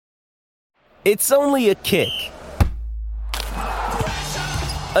It's only a kick,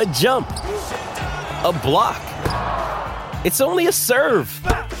 a jump, a block. It's only a serve.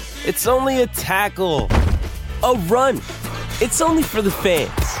 It's only a tackle, a run. It's only for the fans.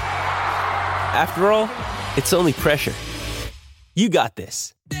 After all, it's only pressure. You got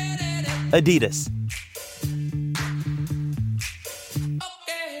this. Adidas.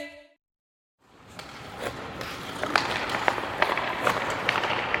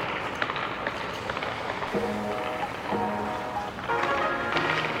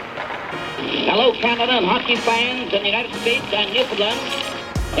 Hello, Canada and hockey fans in the United States and Newfoundland.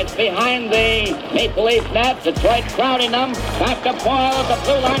 It's behind the Maple Leaf net. Detroit crowding them. Back to Boyle at the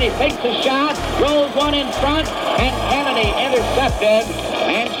blue line. He fakes a shot, rolls one in front, and Kennedy intercepted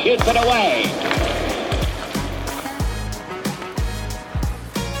and shoots it away.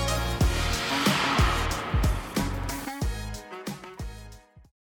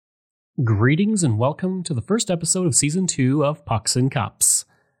 Greetings and welcome to the first episode of Season 2 of Pucks and Cups.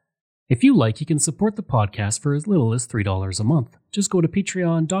 If you like, you can support the podcast for as little as $3 a month. Just go to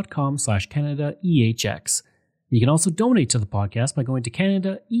patreon.com/CanadaEHX. You can also donate to the podcast by going to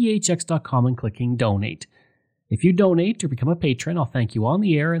CanadaEHX.com and clicking Donate. If you donate or become a patron, I'll thank you on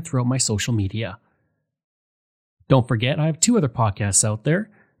the air and throughout my social media. Don't forget, I have two other podcasts out there.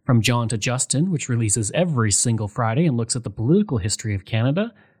 From John to Justin, which releases every single Friday and looks at the political history of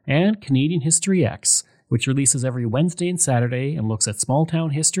Canada, and Canadian History X, which releases every Wednesday and Saturday and looks at small-town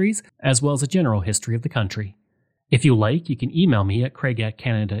histories as well as a general history of the country. If you like, you can email me at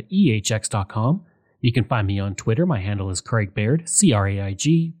craig@canadaehx.com. You can find me on Twitter. My handle is Craig Baird,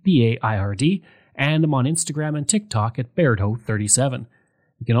 CraigBaird, and I'm on Instagram and TikTok at BairdHo37.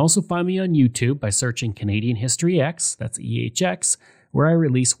 You can also find me on YouTube by searching Canadian History X, that's EHX, where I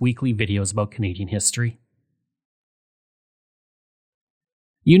release weekly videos about Canadian history.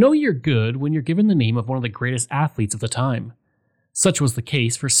 You know you're good when you're given the name of one of the greatest athletes of the time. Such was the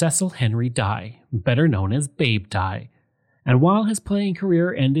case for Cecil Henry Dye, better known as Babe Dye. And while his playing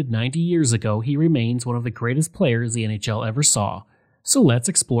career ended 90 years ago, he remains one of the greatest players the NHL ever saw. So let's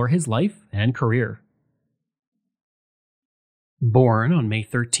explore his life and career. Born on May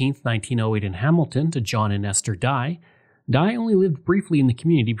 13, 1908 in Hamilton to John and Esther Dye, Dye only lived briefly in the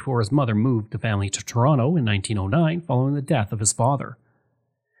community before his mother moved the family to Toronto in 1909 following the death of his father.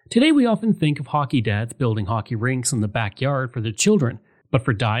 Today we often think of hockey dads building hockey rinks in the backyard for their children, but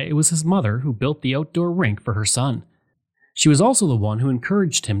for Dye it was his mother who built the outdoor rink for her son. She was also the one who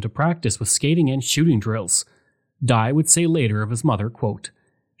encouraged him to practice with skating and shooting drills. Dye would say later of his mother, quote,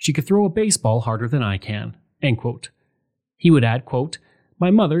 "She could throw a baseball harder than I can," end quote. He would add, quote,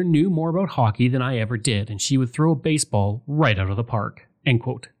 "My mother knew more about hockey than I ever did, and she would throw a baseball right out of the park," end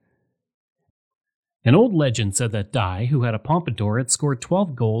quote. An old legend said that Dye, who had a pompadour, had scored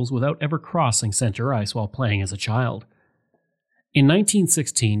 12 goals without ever crossing center ice while playing as a child. In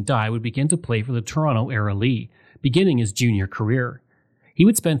 1916, Dye would begin to play for the Toronto Era League, beginning his junior career. He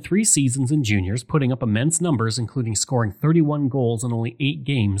would spend 3 seasons in juniors, putting up immense numbers, including scoring 31 goals in only 8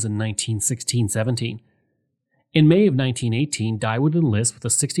 games in 1916-17. In May of 1918, Dye would enlist with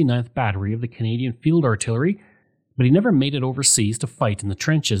the 69th Battery of the Canadian Field Artillery, but he never made it overseas to fight in the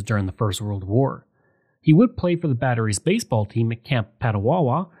trenches during the First World War. He would play for the Battery's baseball team at Camp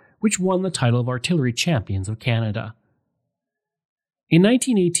Petawawa, which won the title of Artillery Champions of Canada. In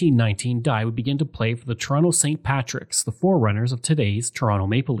 1918-19, Dye would begin to play for the Toronto St. Patricks, the forerunners of today's Toronto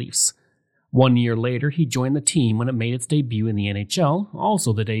Maple Leafs. 1 year later, he joined the team when it made its debut in the NHL,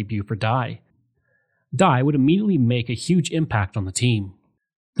 also the debut for Dye. Dye would immediately make a huge impact on the team.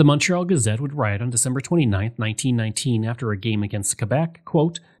 The Montreal Gazette would write on December 29, 1919, after a game against Quebec,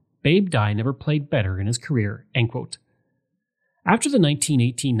 quote, "Babe Dye never played better in his career," end quote. After the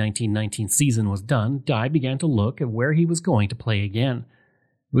 1918-1919 season was done, Dye began to look at where he was going to play again.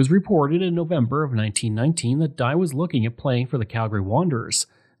 It was reported in November of 1919 that Dye was looking at playing for the Calgary Wanderers.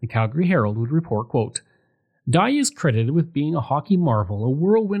 The Calgary Herald would report, quote, "Dye is credited with being a hockey marvel, a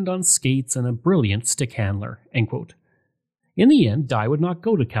whirlwind on skates, and a brilliant stick handler," end quote. In the end, Dye would not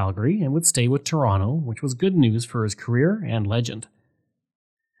go to Calgary and would stay with Toronto, which was good news for his career and legend.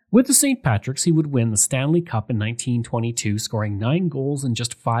 With the St. Patricks, he would win the Stanley Cup in 1922, scoring 9 goals in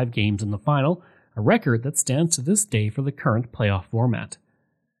just 5 games in the final, a record that stands to this day for the current playoff format.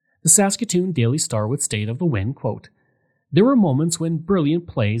 The Saskatoon Daily Star would state of the win, quote, "There were moments when brilliant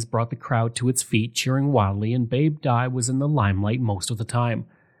plays brought the crowd to its feet, cheering wildly, and Babe Dye was in the limelight most of the time.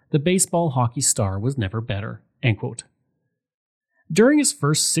 The baseball hockey star was never better," end quote. During his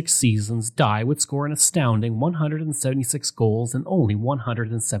first 6 seasons, Dye would score an astounding 176 goals in only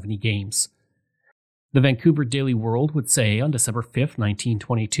 170 games. The Vancouver Daily World would say on December 5,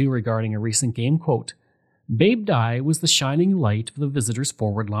 1922, regarding a recent game, quote, "Babe Dye was the shining light of the visitors'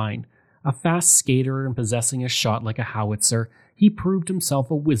 forward line. A fast skater and possessing a shot like a howitzer, he proved himself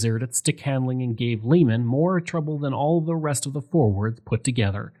a wizard at stick handling and gave Lehman more trouble than all the rest of the forwards put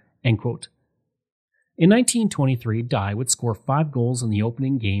together." End quote. In 1923, Dye would score 5 goals in the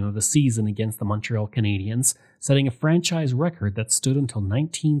opening game of the season against the Montreal Canadiens, setting a franchise record that stood until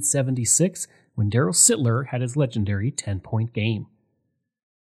 1976 when Darryl Sittler had his legendary 10-point game.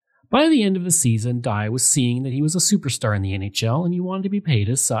 By the end of the season, Dye was seeing that he was a superstar in the NHL and he wanted to be paid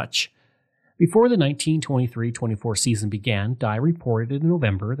as such. Before the 1923-24 season began, Dye reported in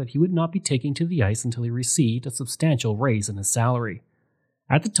November that he would not be taking to the ice until he received a substantial raise in his salary.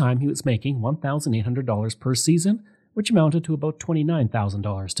 At the time, he was making $1,800 per season, which amounted to about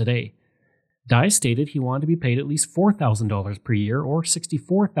 $29,000 today. Dye stated he wanted to be paid at least $4,000 per year or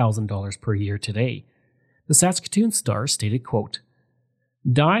 $64,000 per year today. The Saskatoon Star stated, quote,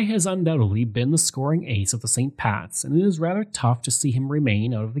 "Dye has undoubtedly been the scoring ace of the St. Pats, and it is rather tough to see him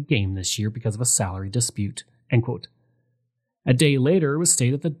remain out of the game this year because of a salary dispute." End quote. A day later, it was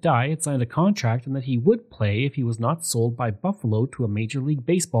stated that Dye had signed a contract and that he would play if he was not sold by Buffalo to a Major League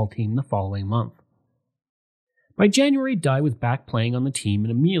Baseball team the following month. By January, Dye was back playing on the team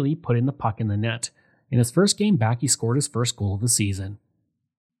and immediately put in the puck in the net. In his first game back, he scored his first goal of the season.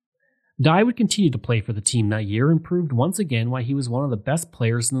 Dye would continue to play for the team that year and proved once again why he was one of the best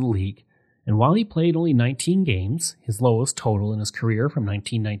players in the league. And while he played only 19 games, his lowest total in his career from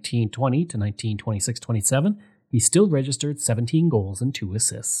 1919-20 to 1926-27, he still registered 17 goals and 2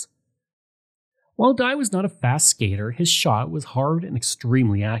 assists. While Dye was not a fast skater, his shot was hard and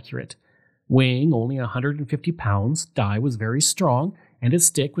extremely accurate. Weighing only 150 pounds, Dye was very strong, and his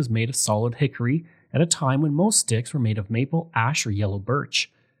stick was made of solid hickory at a time when most sticks were made of maple, ash, or yellow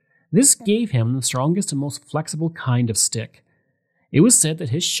birch. This gave him the strongest and most flexible kind of stick. It was said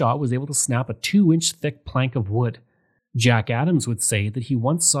that his shot was able to snap a 2-inch thick plank of wood. Jack Adams would say that he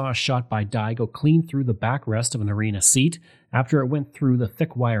once saw a shot by Dye go clean through the backrest of an arena seat after it went through the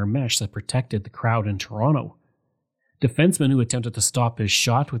thick wire mesh that protected the crowd in Toronto. Defensemen who attempted to stop his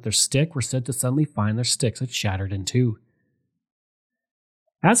shot with their stick were said to suddenly find their sticks had shattered in two.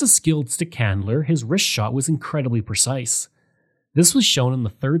 As a skilled stick handler, his wrist shot was incredibly precise. This was shown in the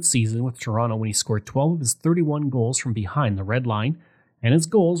third season with Toronto when he scored 12 of his 31 goals from behind the red line, and his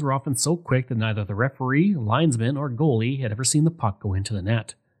goals were often so quick that neither the referee, linesman, or goalie had ever seen the puck go into the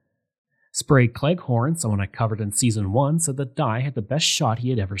net. Sprague Cleghorn, someone I covered in Season 1, said that Dye had the best shot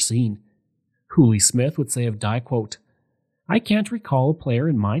he had ever seen. Hooley Smith would say of Dye, quote, "I can't recall a player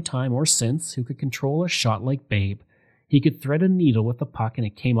in my time or since who could control a shot like Babe. He could thread a needle with the puck and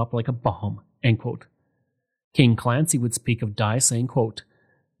it came up like a bomb." End quote. King Clancy would speak of Dye saying, quote,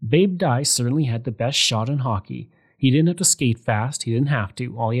 "Babe Dye certainly had the best shot in hockey. He didn't have to skate fast, he didn't have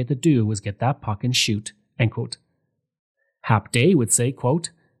to. All he had to do was get that puck and shoot." End quote. Hap Day would say, quote,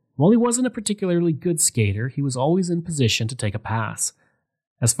 "While he wasn't a particularly good skater, he was always in position to take a pass.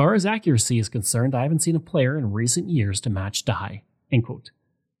 As far as accuracy is concerned, I haven't seen a player in recent years to match Dye." End quote.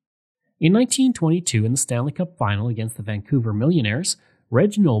 In 1922, in the Stanley Cup Final against the Vancouver Millionaires,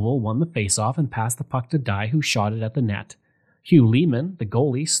 Reg Noble won the faceoff and passed the puck to Dye, who shot it at the net. Hugh Lehman, the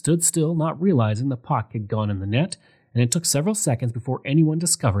goalie, stood still, not realizing the puck had gone in the net, and it took several seconds before anyone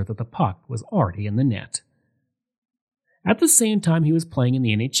discovered that the puck was already in the net. At the same time he was playing in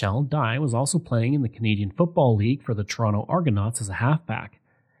the NHL, Dye was also playing in the Canadian Football League for the Toronto Argonauts as a halfback.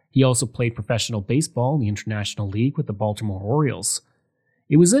 He also played professional baseball in the International League with the Baltimore Orioles.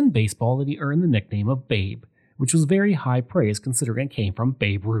 It was in baseball that he earned the nickname of Babe, which was very high praise considering it came from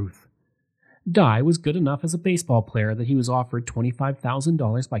Babe Ruth. Dye was good enough as a baseball player that he was offered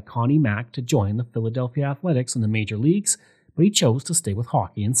 $25,000 by Connie Mack to join the Philadelphia Athletics in the major leagues, but he chose to stay with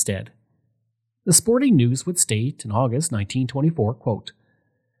hockey instead. The Sporting News would state in August 1924, quote,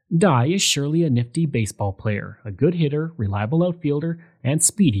 "Dye is surely a nifty baseball player, a good hitter, reliable outfielder, and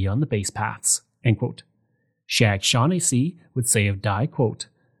speedy on the base paths." End quote. Shag Shaughnessy would say of Dye, quote,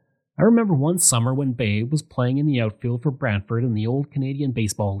 "I remember one summer when Babe was playing in the outfield for Brantford in the old Canadian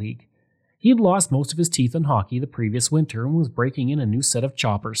Baseball League. He had lost most of his teeth in hockey the previous winter and was breaking in a new set of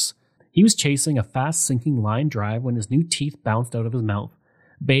choppers. He was chasing a fast-sinking line drive when his new teeth bounced out of his mouth.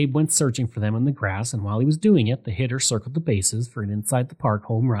 Babe went searching for them in the grass, and while he was doing it, the hitter circled the bases for an inside-the-park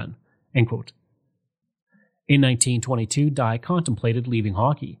home run." End quote. In 1922, Dye contemplated leaving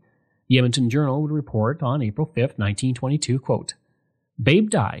hockey. The Edmonton Journal would report on April 5, 1922, quote, "Babe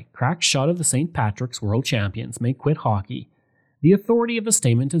Dye, crack shot of the St. Patrick's World Champions, may quit hockey. The authority of the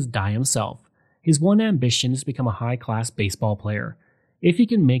statement is Dye himself. His one ambition is to become a high-class baseball player. If he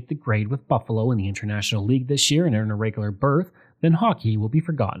can make the grade with Buffalo in the International League this year and earn a regular berth, then hockey will be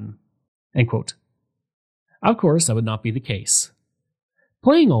forgotten." End quote. Of course, that would not be the case.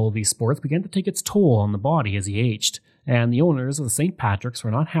 Playing all of these sports began to take its toll on the body as he aged, and the owners of the St. Patrick's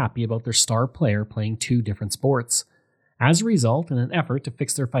were not happy about their star player playing two different sports. As a result, in an effort to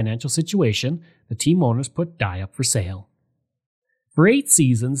fix their financial situation, the team owners put Dye up for sale. For 8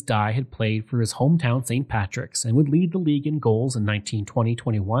 seasons, Dye had played for his hometown St. Patrick's and would lead the league in goals in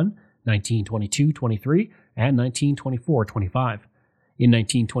 1920-21, 1922-23, and 1924-25. In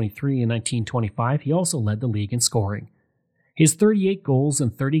 1923 and 1925, he also led the league in scoring. His 38 goals in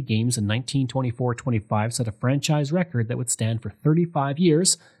 30 games in 1924-25 set a franchise record that would stand for 35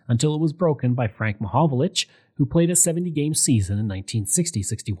 years until it was broken by Frank Mahovlich, who played a 70-game season in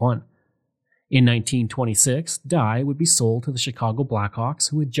 1960-61. In 1926, Dye would be sold to the Chicago Blackhawks,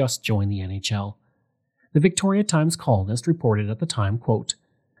 who had just joined the NHL. The Victoria Times columnist reported at the time, quote,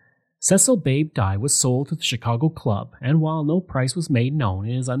 "Cecil Babe Dye was sold to the Chicago club, and while no price was made known,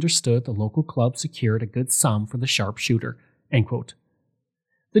 it is understood the local club secured a good sum for the sharpshooter." End quote.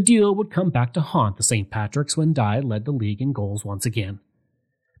 The deal would come back to haunt the St. Patrick's when Dye led the league in goals once again.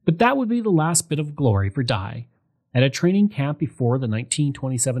 But that would be the last bit of glory for Dye. At a training camp before the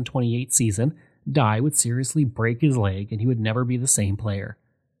 1927-28 season, Dye would seriously break his leg and he would never be the same player.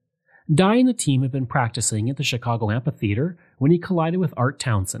 Dye and the team had been practicing at the Chicago Amphitheater when he collided with Art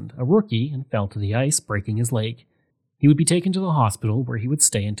Townsend, a rookie, and fell to the ice, breaking his leg. He would be taken to the hospital where he would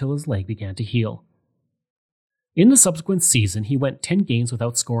stay until his leg began to heal. In the subsequent season, he went 10 games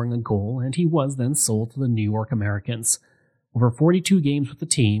without scoring a goal, and he was then sold to the New York Americans. Over 42 games with the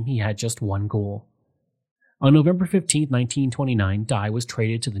team, he had just 1 goal. On November 15, 1929, Dye was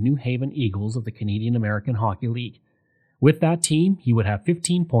traded to the New Haven Eagles of the Canadian American Hockey League. With that team, he would have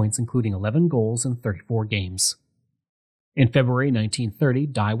 15 points, including 11 goals in 34 games. In February 1930,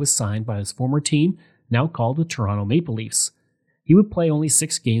 Dye was signed by his former team, now called the Toronto Maple Leafs. He would play only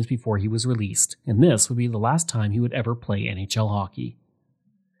 6 games before he was released, and this would be the last time he would ever play NHL hockey.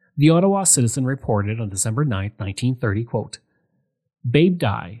 The Ottawa Citizen reported on December 9, 1930, quote, "Babe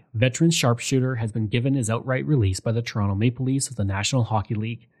Dye, veteran sharpshooter, has been given his outright release by the Toronto Maple Leafs of the National Hockey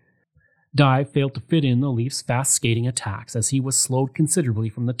League. Dye failed to fit in the Leafs' fast skating attacks as he was slowed considerably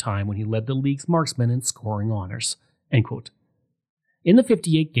from the time when he led the league's marksmen in scoring honors." End quote. In the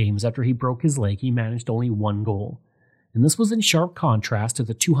 58 games after he broke his leg, he managed only 1 goal, and this was in sharp contrast to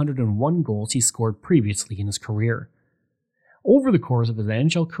the 201 goals he scored previously in his career. Over the course of his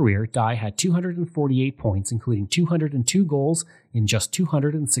NHL career, Dye had 248 points, including 202 goals in just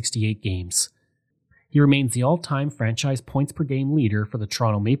 268 games. He remains the all-time franchise points per game leader for the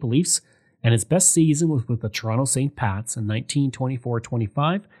Toronto Maple Leafs, and his best season was with the Toronto St. Pats in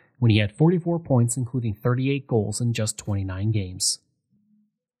 1924-25, when he had 44 points, including 38 goals in just 29 games.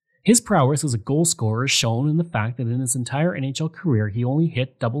 His prowess as a goal scorer is shown in the fact that in his entire NHL career he only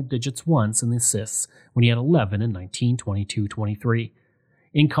hit double digits once in assists when he had 11 in 1922-23.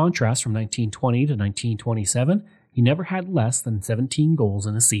 In contrast, from 1920 to 1927, he never had less than 17 goals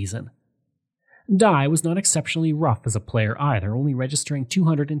in a season. Dye was not exceptionally rough as a player either, only registering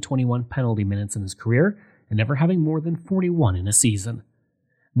 221 penalty minutes in his career and never having more than 41 in a season.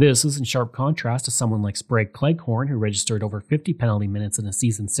 This is in sharp contrast to someone like Sprague Cleghorn, who registered over 50 penalty minutes in a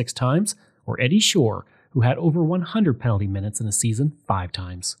season 6 times, or Eddie Shore, who had over 100 penalty minutes in a season 5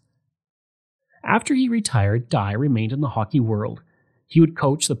 times. After he retired, Dye remained in the hockey world. He would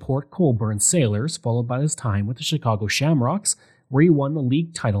coach the Port Colborne Sailors, followed by his time with the Chicago Shamrocks, where he won the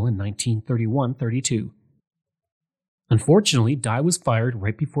league title in 1931-32. Unfortunately, Dye was fired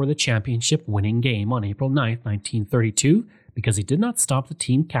right before the championship-winning game on April 9, 1932, because he did not stop the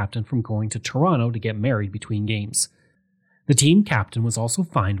team captain from going to Toronto to get married between games. The team captain was also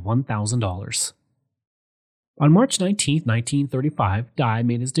fined $1,000. On March 19, 1935, Dye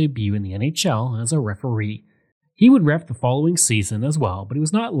made his debut in the NHL as a referee. He would ref the following season as well, but he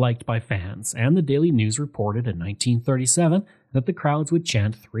was not liked by fans, and the Daily News reported in 1937 that the crowds would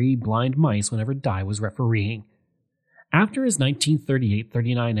chant 3 blind mice whenever Dye was refereeing. After his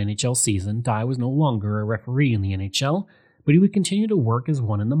 1938-39 NHL season, Dye was no longer a referee in the NHL, but he would continue to work as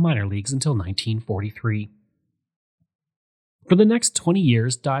one in the minor leagues until 1943. For the next 20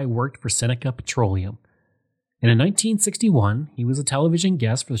 years, Dye worked for Seneca Petroleum. And in 1961, he was a television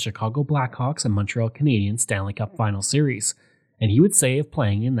guest for the Chicago Blackhawks and Montreal Canadiens Stanley Cup Final Series, and he would say of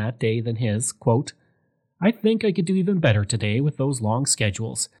playing in that day than his, quote, "I think I could do even better today with those long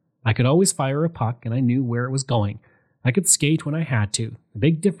schedules. I could always fire a puck and I knew where it was going. I could skate when I had to. The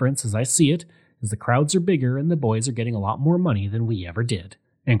big difference, as I see it, is the crowds are bigger and the boys are getting a lot more money than we ever did."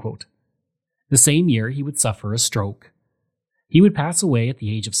 End quote. The same year, he would suffer a stroke. He would pass away at the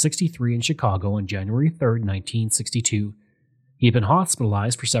age of 63 in Chicago on January 3, 1962. He had been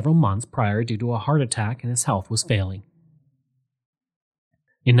hospitalized for several months prior due to a heart attack and his health was failing.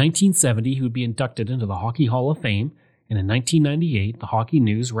 In 1970, he would be inducted into the Hockey Hall of Fame, and in 1998, the Hockey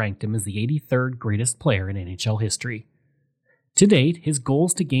News ranked him as the 83rd greatest player in NHL history. To date, his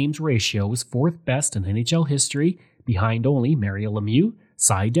goals-to-games ratio is 4th best in NHL history, behind only Mario Lemieux,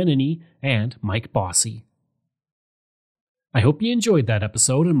 Cy Denny, and Mike Bossy. I hope you enjoyed that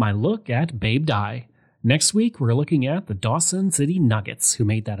episode and my look at Babe Dye. Next week, we're looking at the Dawson City Nuggets, who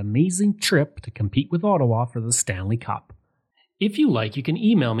made that amazing trip to compete with Ottawa for the Stanley Cup. If you like, you can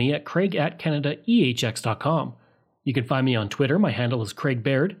email me at craig@canadaehx.com. You can find me on Twitter. My handle is Craig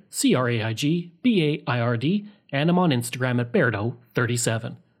Baird, CraigBaird, and I'm on Instagram at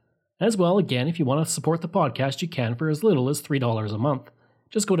Bairdo37. As well, again, if you want to support the podcast, you can for as little as $3 a month.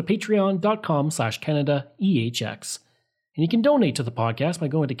 Just go to patreon.com/CanadaEHX. And you can donate to the podcast by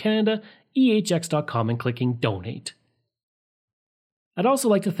going to CanadaEHX.com and clicking Donate. I'd also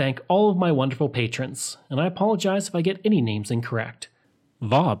like to thank all of my wonderful patrons, and I apologize if I get any names incorrect.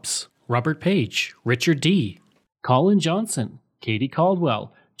 Vobs, Robert Page, Richard D., Colin Johnson, Katie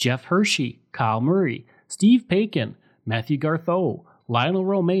Caldwell, Jeff Hershey, Kyle Murray, Steve Pakin, Matthew Gartho, Lionel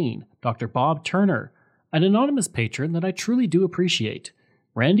Romaine, Dr. Bob Turner, an anonymous patron that I truly do appreciate,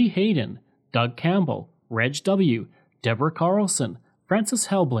 Randy Hayden, Doug Campbell, Reg W., Deborah Carlson, Francis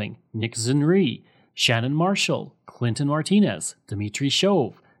Helbling, Nick Zinri, Shannon Marshall, Clinton Martinez, Dimitri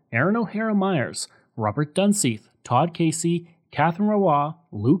Chauve, Aaron O'Hara Myers, Robert Dunseith, Todd Casey, Catherine Rawa,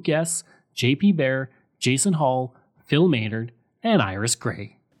 Luke S., JP Bear, Jason Hall, Phil Maynard, and Iris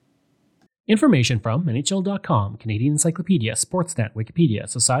Gray. Information from NHL.com, Canadian Encyclopedia, Sportsnet, Wikipedia,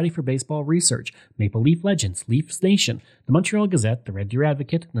 Society for Baseball Research, Maple Leaf Legends, Leafs Nation, the Montreal Gazette, the Red Deer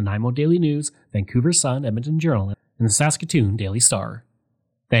Advocate, the Nanaimo Daily News, Vancouver Sun, Edmonton Journal, and the Saskatoon Daily Star.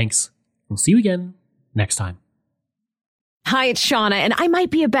 Thanks. We'll see you again next time. Hi, it's Shauna, and I might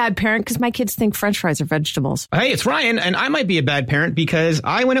be a bad parent because my kids think French fries are vegetables. Hey, it's Ryan, and I might be a bad parent because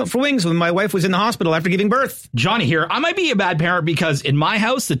I went out for wings when my wife was in the hospital after giving birth. Johnny here. I might be a bad parent because in my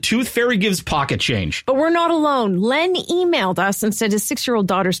house, the tooth fairy gives pocket change. But we're not alone. Len emailed us and said his 6-year-old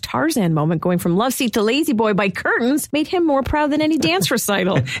daughter's Tarzan moment going from love seat to lazy boy by curtains made him more proud than any dance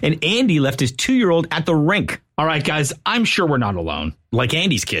recital. And Andy left his 2-year-old at the rink. All right, guys, I'm sure we're not alone. Like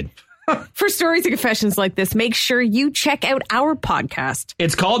Andy's kid. For stories and confessions like this, make sure you check out our podcast.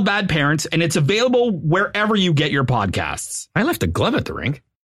 It's called Bad Parents, and it's available wherever you get your podcasts. I left a glove at the rink.